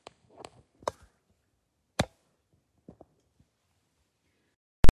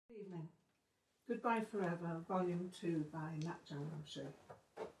Goodbye Forever, Volume 2 by Ngakpa Chögyam,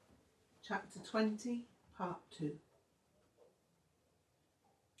 Chapter 20, Part 2.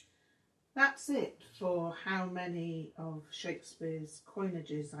 That's it for how many of Shakespeare's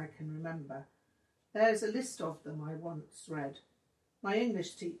coinages I can remember. There's a list of them I once read. My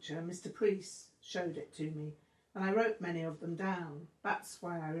English teacher, Mr. Priest, showed it to me, and I wrote many of them down. That's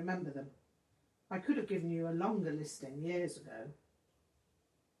why I remember them. I could have given you a longer listing years ago.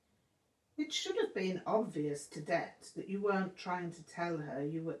 It should have been obvious to Det that you weren't trying to tell her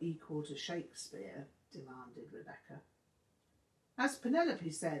you were equal to Shakespeare, demanded Rebecca. As Penelope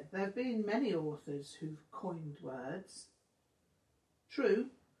said, there have been many authors who've coined words. True,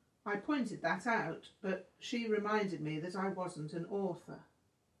 I pointed that out, but she reminded me that I wasn't an author.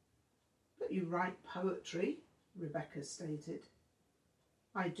 But you write poetry, Rebecca stated.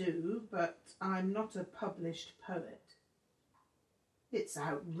 I do, but I'm not a published poet. It's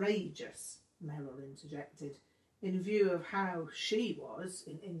outrageous, Merrill interjected, in view of how she was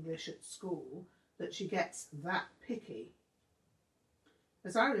in English at school, that she gets that picky.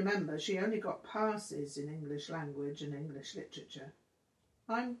 As I remember, she only got passes in English language and English literature.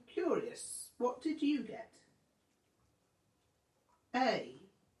 I'm curious, what did you get? A.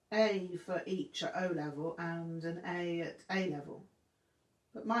 A for each at O-level and an A at A-level.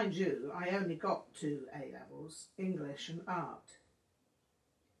 But mind you, I only got 2 A-levels, English and art.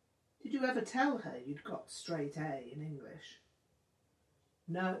 Did you ever tell her you'd got straight A in English?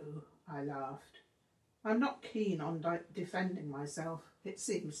 No, I laughed. I'm not keen on defending myself. It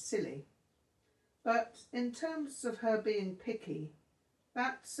seems silly. But in terms of her being picky,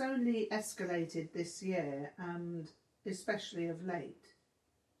 that's only escalated this year and especially of late.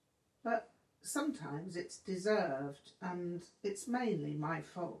 But sometimes it's deserved and it's mainly my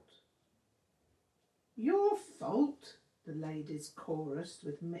fault. Your fault? The ladies chorused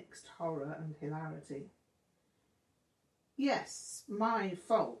with mixed horror and hilarity. Yes, my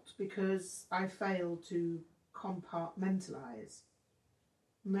fault, because I failed to compartmentalise.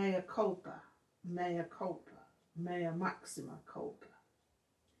 Mea culpa, mea culpa, mea maxima culpa.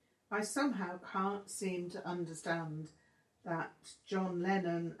 I somehow can't seem to understand that John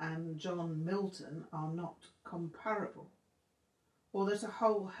Lennon and John Milton are not comparable, or that a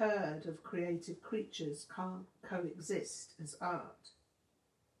whole herd of creative creatures can't coexist as art.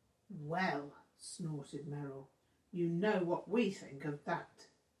 Well, snorted Merrill, you know what we think of that.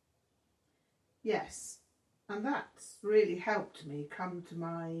 Yes, and that's really helped me come to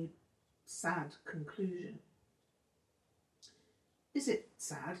my sad conclusion. Is it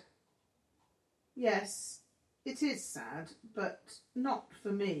sad? Yes, it is sad, but not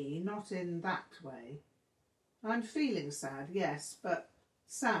for me, not in that way. I'm feeling sad, yes, but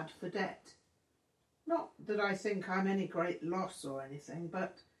sad for Det. Not that I think I'm any great loss or anything,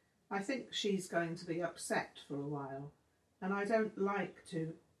 but I think she's going to be upset for a while, and I don't like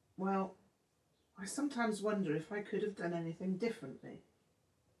to, well, I sometimes wonder if I could have done anything differently.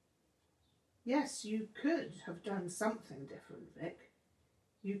 Yes, you could have done something different, Vic.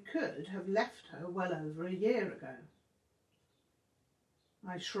 You could have left her well over a year ago.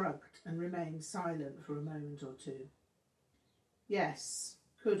 I shrugged and remained silent for a moment or two. Yes,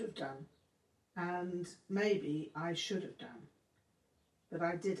 could have done, and maybe I should have done, but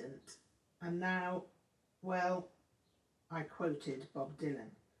I didn't, and now, well, I quoted Bob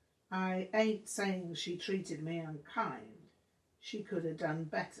Dylan. I ain't saying she treated me unkind. She could have done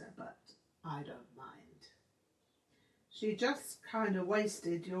better, but I don't mind. She just kind of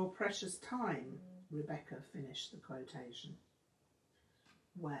wasted your precious time, Rebecca finished the quotation.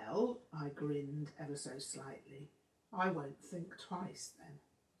 Well, I grinned ever so slightly. I won't think twice then.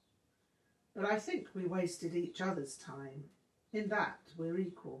 But I think we wasted each other's time. In that we're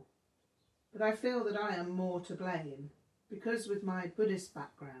equal. But I feel that I am more to blame, because with my Buddhist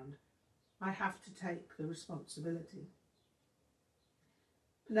background, I have to take the responsibility.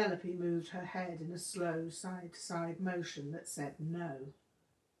 Penelope moved her head in a slow side-to-side motion that said no.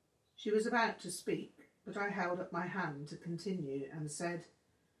 She was about to speak, but I held up my hand to continue and said,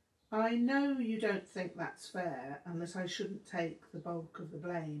 I know you don't think that's fair and that I shouldn't take the bulk of the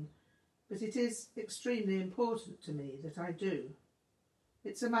blame, but it is extremely important to me that I do.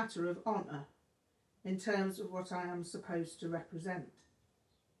 It's a matter of honour, in terms of what I am supposed to represent.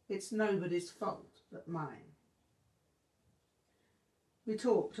 It's nobody's fault but mine. We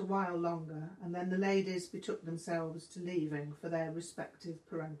talked a while longer, and then the ladies betook themselves to leaving for their respective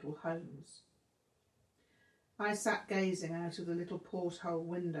parental homes. I sat gazing out of the little porthole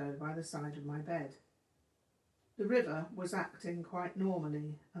window by the side of my bed. The river was acting quite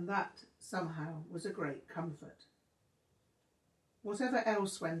normally, and that, somehow, was a great comfort. Whatever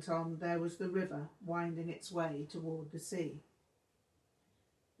else went on, there was the river winding its way toward the sea.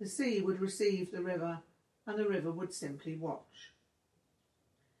 The sea would receive the river, and the river would simply watch.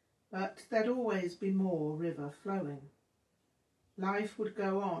 But there'd always be more river flowing. Life would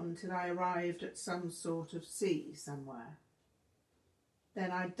go on till I arrived at some sort of sea somewhere.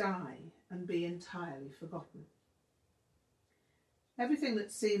 Then I'd die and be entirely forgotten. Everything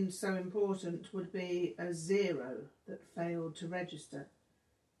that seemed so important would be a zero that failed to register,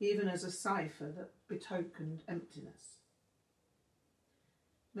 even as a cipher that betokened emptiness.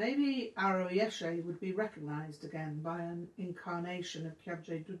 Maybe Aro Yeshé would be recognised again by an incarnation of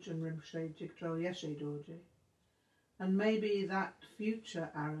Kyabjé Düd'jom Rinpoche Jig'drèl Dorje, and maybe that future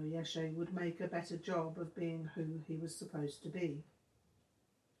Aro Yeshé would make a better job of being who he was supposed to be.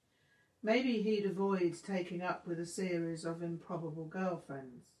 Maybe he'd avoid taking up with a series of improbable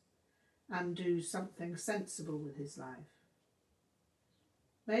girlfriends and do something sensible with his life.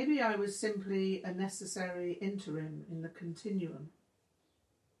 Maybe I was simply a necessary interim in the continuum.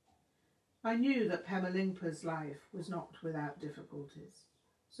 I knew that Pema Lingpa's life was not without difficulties,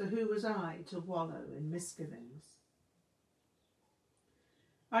 so who was I to wallow in misgivings?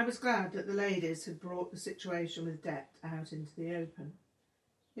 I was glad that the ladies had brought the situation with Det out into the open.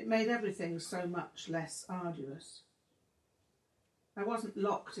 It made everything so much less arduous. I wasn't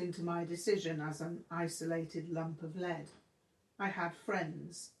locked into my decision as an isolated lump of lead. I had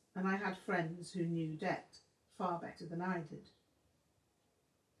friends, and I had friends who knew Det far better than I did.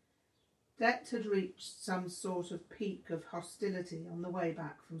 Det had reached some sort of peak of hostility on the way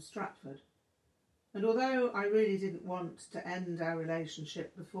back from Stratford, and although I really didn't want to end our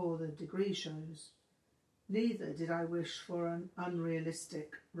relationship before the degree shows, neither did I wish for an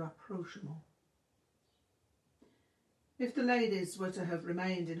unrealistic rapprochement. If the ladies were to have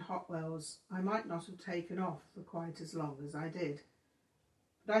remained in Hotwells, I might not have taken off for quite as long as I did,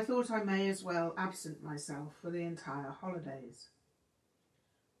 but I thought I may as well absent myself for the entire holidays.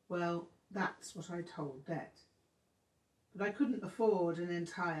 Well, that's what I told Det. But I couldn't afford an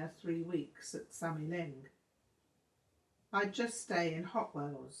entire 3 weeks at Sammy Ling. I'd just stay in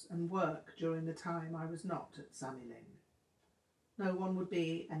Hotwells and work during the time I was not at Sammy Ling. No one would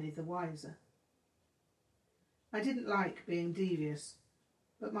be any the wiser. I didn't like being devious,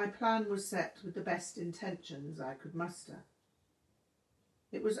 but my plan was set with the best intentions I could muster.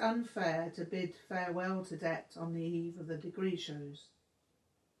 It was unfair to bid farewell to Det on the eve of the degree shows.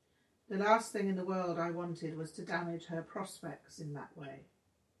 The last thing in the world I wanted was to damage her prospects in that way.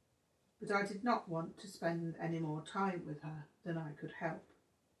 But I did not want to spend any more time with her than I could help.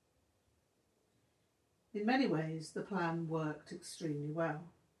 In many ways, the plan worked extremely well.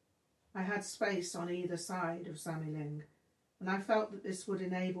 I had space on either side of Sammy Ling, and I felt that this would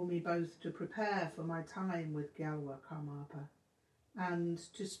enable me both to prepare for my time with Gyalwa Karmapa and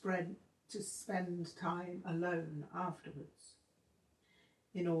to spend time alone afterwards,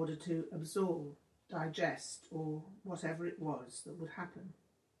 in order to absorb, digest, or whatever it was that would happen.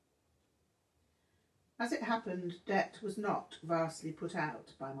 As it happened, Det was not vastly put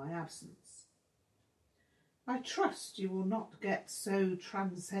out by my absence. I trust you will not get so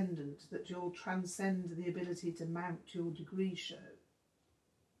transcendent that you'll transcend the ability to mount your degree show.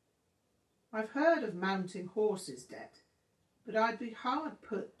 I've heard of mounting horses, Det, but I'd be hard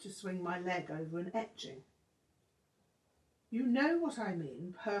put to swing my leg over an etching. You know what I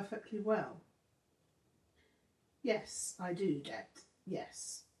mean perfectly well. Yes, I do, Det,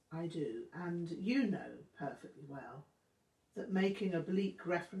 yes. I do, and you know perfectly well that making oblique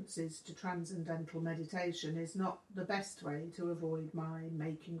references to transcendental meditation is not the best way to avoid my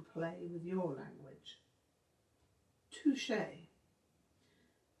making play with your language. Touché.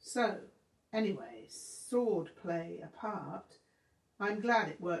 So, anyway, sword play apart, I'm glad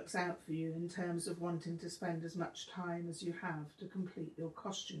it works out for you in terms of wanting to spend as much time as you have to complete your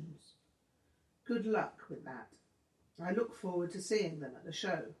costumes. Good luck with that. I look forward to seeing them at the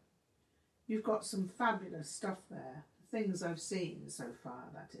show. You've got some fabulous stuff there, things I've seen so far,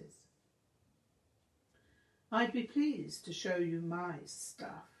 that is. I'd be pleased to show you my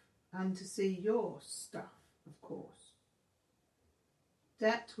stuff, and to see your stuff, of course.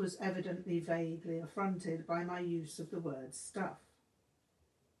 Det was evidently vaguely affronted by my use of the word stuff.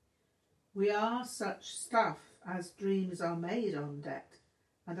 We are such stuff as dreams are made on, Det,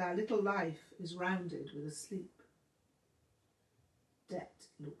 and our little life is rounded with a sleep. Det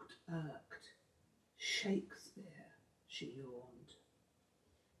looked irked. Shakespeare, she yawned.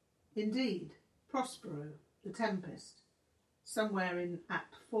 Indeed, Prospero, the Tempest, somewhere in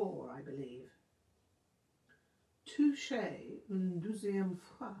Act 4, I believe. Touché une deuxième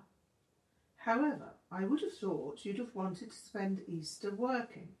fois. However, I would have thought you'd have wanted to spend Easter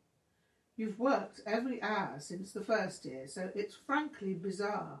working. You've worked every hour since the first year, so it's frankly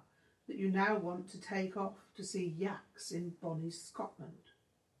bizarre that you now want to take off to see yaks in bonny Scotland.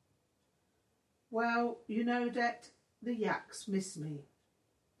 Well, you know, Det, the yaks miss me.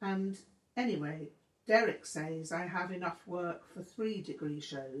 And anyway, Derek says I have enough work for 3-degree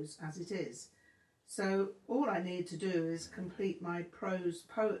shows as it is, so all I need to do is complete my prose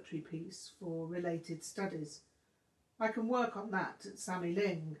poetry piece for related studies. I can work on that at Sammy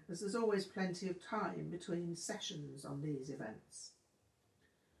Ling, as there's always plenty of time between sessions on these events.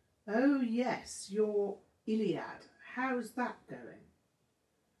 Oh yes, your Iliad, how's that going?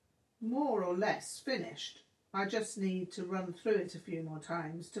 More or less finished. I just need to run through it a few more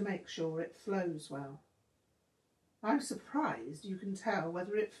times to make sure it flows well. I'm surprised you can tell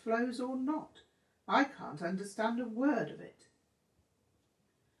whether it flows or not. I can't understand a word of it.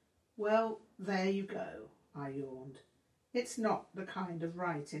 Well, there you go, I yawned. It's not the kind of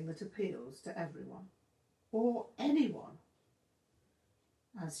writing that appeals to everyone. Or anyone.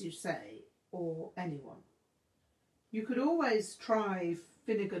 As you say, or anyone. You could always try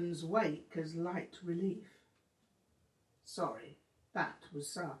Finnegan's Wake as light relief. Sorry, that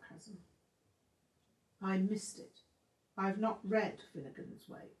was sarcasm. I missed it. I've not read Finnegan's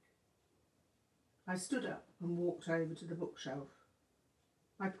Wake. I stood up and walked over to the bookshelf.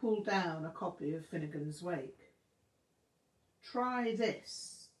 I pulled down a copy of Finnegan's Wake. Try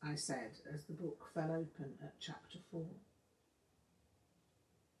this, I said as the book fell open at chapter 4.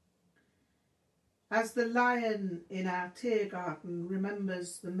 As the lion in our tear garden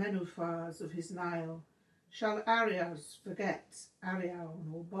remembers the menufars of his Nile, shall Arias forget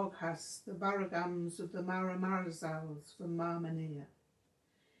Ariaun or Boghas, the Baragams of the Maramarzals from Marmania.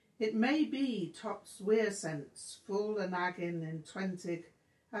 It may be Tots Weersents, full and agin in Twentig,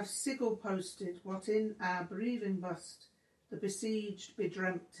 have sigil posted what in our breathing bust the besieged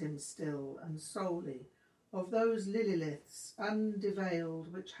bedreamt him still and solely of those lilyliths undeveiled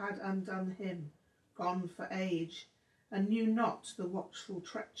which had undone him, gone for age, and knew not the watchful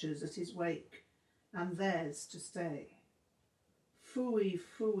treachers at his wake, and theirs to stay. Phooey,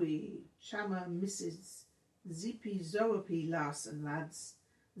 phooey, chammer misses, zippy zoopy, larsen lads,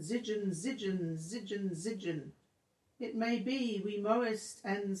 zidgen, zidgen, zidgen, zidgen. It may be we most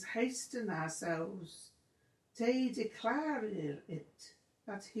ends hasten ourselves, te declare it,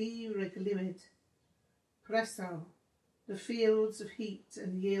 that he reglimid. Presso, the fields of heat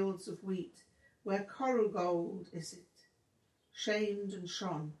and yields of wheat, where coral gold is it, shamed and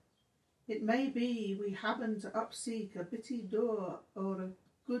shone. It may be we happen to upseek a bitty door or a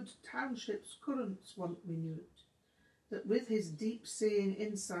good township's currents want renewed, that with his deep-seeing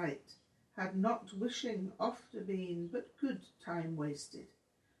insight had not wishing oft been but good time wasted,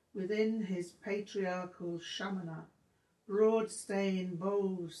 within his patriarchal shamana, broad-stain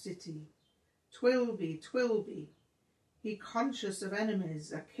bow city, Twilby, Twilby, he conscious of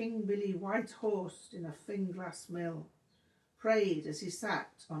enemies, a King Billy white-horsed in a Finglass mill, prayed as he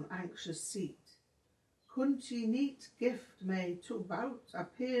sat on anxious seat. Couldn't ye neat gift me to bout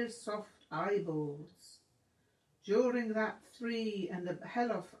appear soft eyeballs? During that 3 and a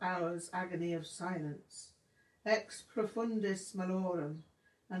half hours agony of silence, ex profundis malorum,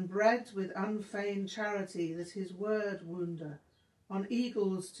 and bred with unfeigned charity that his word wounder, on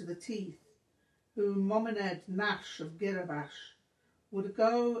eagles to the teeth, who Momined Nash of Girabash would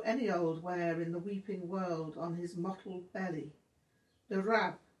go any old where in the weeping world on his mottled belly, the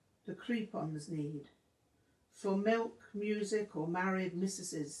rab, the creep-ons need, for milk, music, or married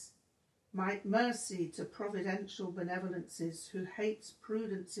mistresses, might mercy to providential benevolences who hates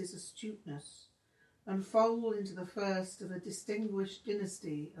prudence's astuteness, and fall into the first of a distinguished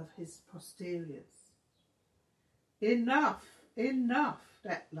dynasty of his posteriors. Enough, enough,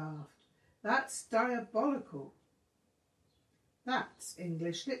 Det laughed. That's diabolical. That's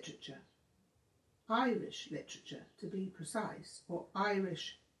English literature. Irish literature, to be precise, or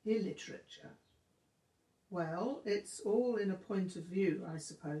Irish illiterature. Well, it's all in a point of view, I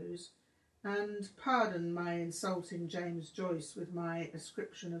suppose, and pardon my insulting James Joyce with my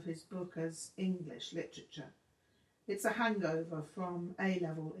ascription of his book as English literature. It's a hangover from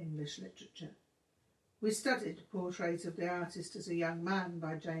A-level English literature. We studied Portrait of the Artist as a Young Man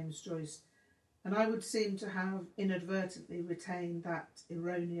by James Joyce, and I would seem to have inadvertently retained that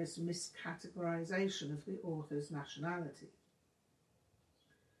erroneous miscategorisation of the author's nationality.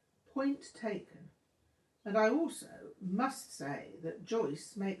 Point taken. And I also must say that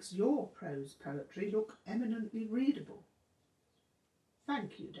Joyce makes your prose poetry look eminently readable.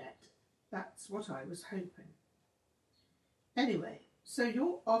 Thank you, Det. That's what I was hoping. Anyway, So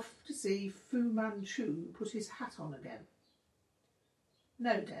you're off to see Fu Manchu put his hat on again?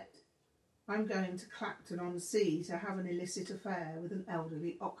 No, Det. I'm going to Clacton-on-Sea to have an illicit affair with an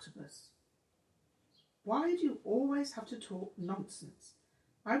elderly octopus. Why do you always have to talk nonsense?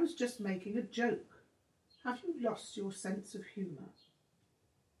 I was just making a joke. Have you lost your sense of humour?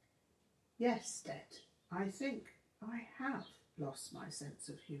 Yes, Det, I think I have lost my sense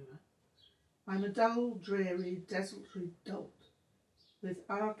of humour. I'm a dull, dreary, desultory dolt with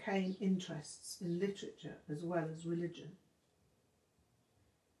arcane interests in literature as well as religion.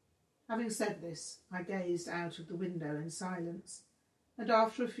 Having said this, I gazed out of the window in silence, and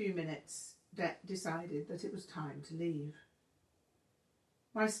after a few minutes, Det decided that it was time to leave.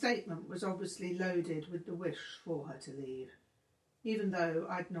 My statement was obviously loaded with the wish for her to leave, even though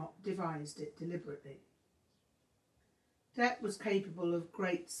I'd not devised it deliberately. Det was capable of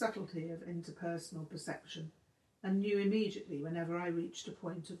great subtlety of interpersonal perception, and knew immediately whenever I reached a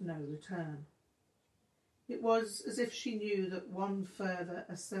point of no return. It was as if she knew that one further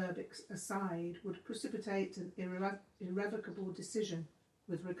acerbic aside would precipitate an irrevocable decision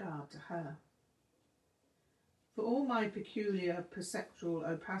with regard to her. For all my peculiar perceptual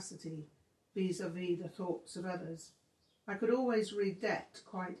opacity vis-à-vis the thoughts of others, I could always read Det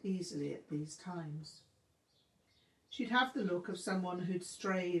quite easily at these times. She'd have the look of someone who'd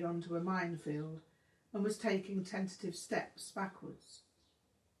strayed onto a minefield and was taking tentative steps backwards.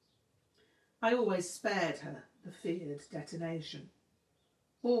 I always spared her the feared detonation.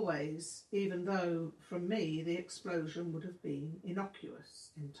 Always, even though, from me, the explosion would have been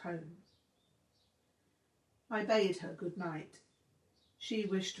innocuous in tone. I bade her good night. She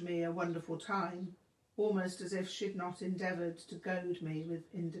wished me a wonderful time, almost as if she'd not endeavoured to goad me with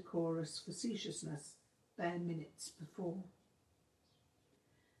indecorous facetiousness bare minutes before.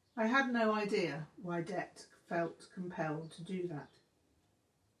 I had no idea why Det felt compelled to do that.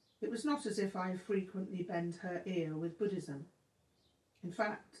 It was not as if I frequently bent her ear with Buddhism. In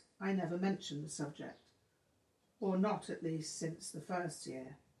fact, I never mentioned the subject, or not at least since the first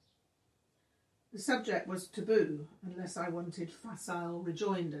year. The subject was taboo unless I wanted facile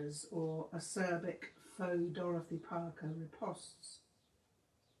rejoinders or acerbic faux Dorothy Parker ripostes.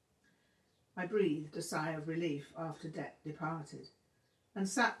 I breathed a sigh of relief after Det departed, and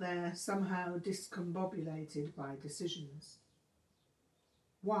sat there somehow discombobulated by decisions.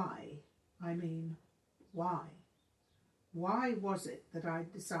 Why? Why? Why was it that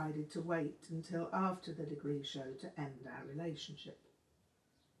I'd decided to wait until after the degree show to end our relationship?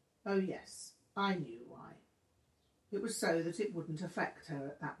 Oh yes, I knew why. It was so that it wouldn't affect her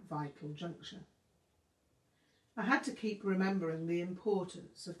at that vital juncture. I had to keep remembering the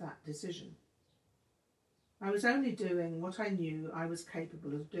importance of that decision. I was only doing what I knew I was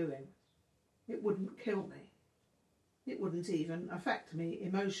capable of doing. It wouldn't kill me. It wouldn't even affect me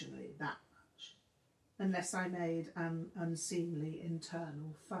emotionally that much, unless I made an unseemly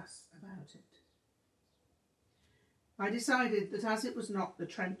internal fuss about it. I decided that as it was not the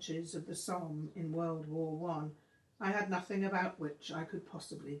trenches of the Somme in World War I had nothing about which I could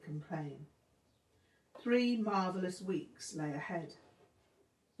possibly complain. 3 marvellous weeks lay ahead.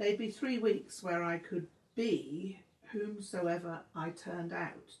 They'd be 3 weeks where I could be whomsoever I turned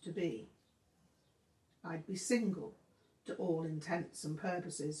out to be. I'd be single, to all intents and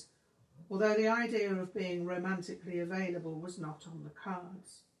purposes, although the idea of being romantically available was not on the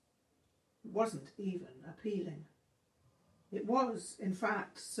cards. It wasn't even appealing. It was, in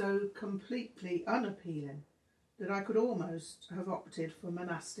fact, so completely unappealing that I could almost have opted for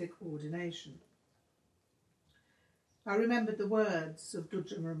monastic ordination. I remembered the words of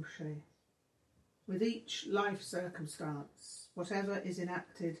Düd'jom Rinpoche. With each life circumstance, whatever is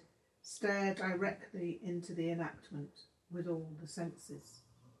enacted, stare directly into the enactment with all the senses.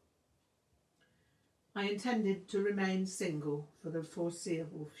 I intended to remain single for the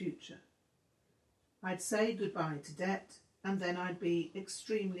foreseeable future. I'd say goodbye to Det, and then I'd be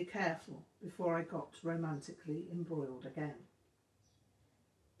extremely careful before I got romantically embroiled again.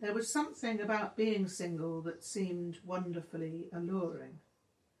 There was something about being single that seemed wonderfully alluring.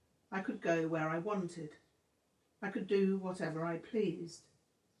 I could go where I wanted. I could do whatever I pleased.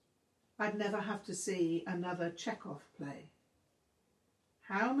 I'd never have to see another Chekhov play.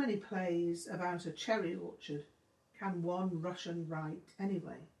 How many plays about a cherry orchard can one Russian write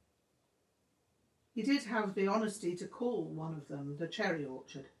anyway? He did have the honesty to call one of them the cherry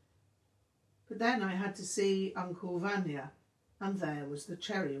orchard. But then I had to see Uncle Vanya, and there was the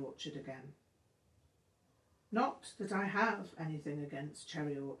cherry orchard again. Not that I have anything against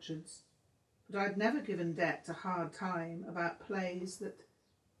cherry orchards, but I'd never given Det a hard time about plays that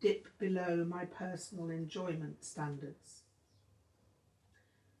dip below my personal enjoyment standards.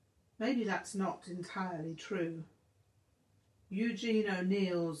 Maybe that's not entirely true. Eugene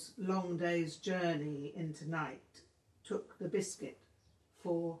O'Neill's long day's journey into night took the biscuit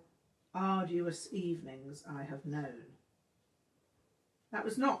for arduous evenings I have known. That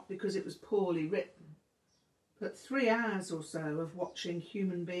was not because it was poorly written, but 3 hours or so of watching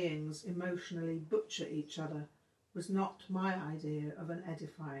human beings emotionally butcher each other was not my idea of an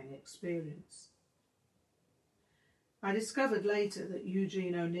edifying experience. I discovered later that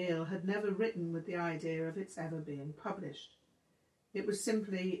Eugene O'Neill had never written with the idea of its ever being published. It was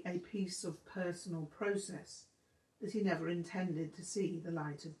simply a piece of personal process that he never intended to see the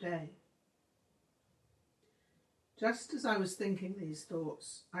light of day. Just as I was thinking these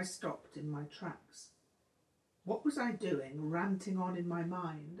thoughts, I stopped in my tracks. What was I doing ranting on in my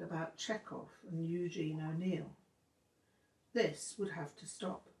mind about Chekhov and Eugene O'Neill? This would have to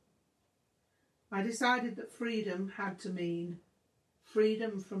stop. I decided that freedom had to mean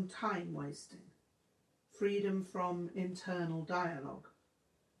freedom from time wasting, freedom from internal dialogue,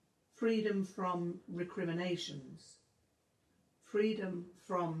 freedom from recriminations, freedom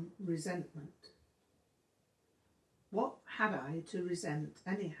from resentment. What had I to resent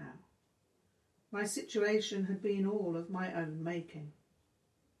anyhow? My situation had been all of my own making.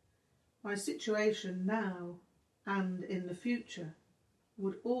 My situation now and in the future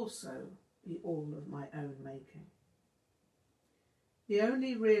would also be all of my own making. The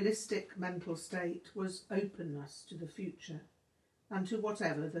only realistic mental state was openness to the future and to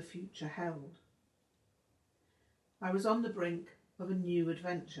whatever the future held. I was on the brink of a new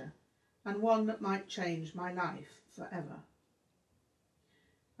adventure, and one that might change my life forever.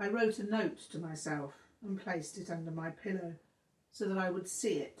 I wrote a note to myself and placed it under my pillow so that I would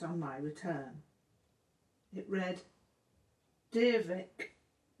see it on my return. It read, "Dear Vic,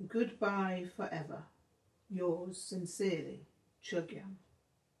 goodbye forever. Yours sincerely, Chögyam."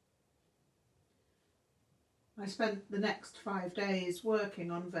 I spent the next 5 days working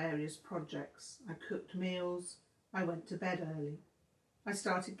on various projects. I cooked meals. I went to bed early. I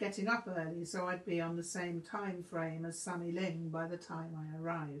started getting up early so I'd be on the same time frame as Sammy Ling by the time I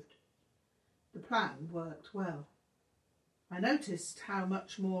arrived. The plan worked well. I noticed how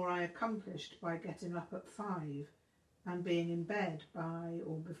much more I accomplished by getting up at 5 and being in bed by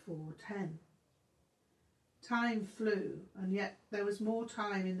or before 10. Time flew, and yet there was more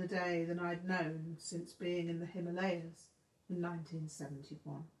time in the day than I'd known since being in the Himalayas in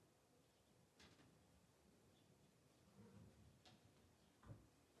 1971.